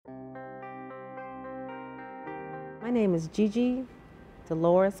My name is Gigi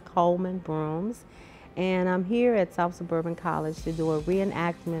Coleman Brooms, and I'm here at South Suburban College to do a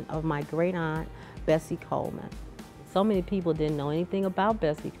reenactment of my great aunt, Bessie Coleman. So many people didn't know anything about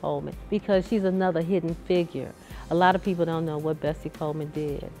Bessie Coleman because she's another hidden figure. A lot of people don't know what Bessie Coleman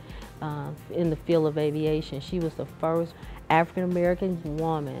did in the field of aviation. She was the first African-American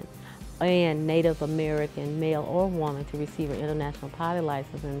woman and Native American male or woman to receive an international pilot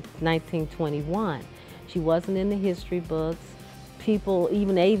license in 1921. She wasn't in the history books. People,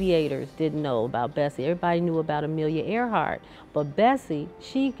 even aviators, didn't know about Bessie. Everybody knew about Amelia Earhart. But Bessie,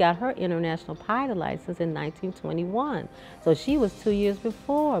 she got her international pilot license in 1921. So she was 2 years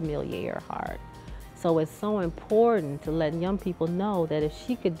before Amelia Earhart. So it's so important to let young people know that if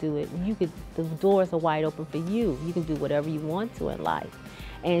she could do it, the doors are wide open for you. You can do whatever you want to in life.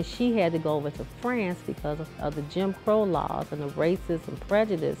 And she had to go over to France because of the Jim Crow laws and the racism and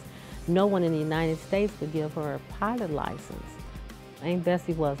prejudice. No one in the United States would give her a pilot license. Aunt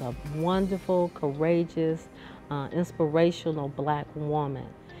Bessie was a wonderful, courageous, inspirational black woman.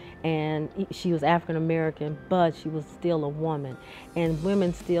 And she was African American, but she was still a woman. And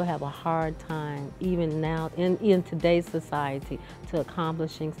women still have a hard time, even now, in today's society, to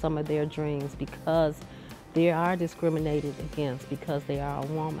accomplishing some of their dreams because they are discriminated against because they are a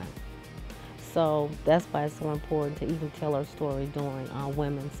woman. So that's why it's so important to even tell her story during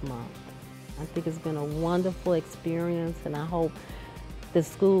Women's Month. I think it's been a wonderful experience, and I hope the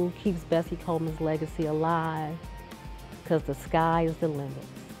school keeps Bessie Coleman's legacy alive because the sky is the limit.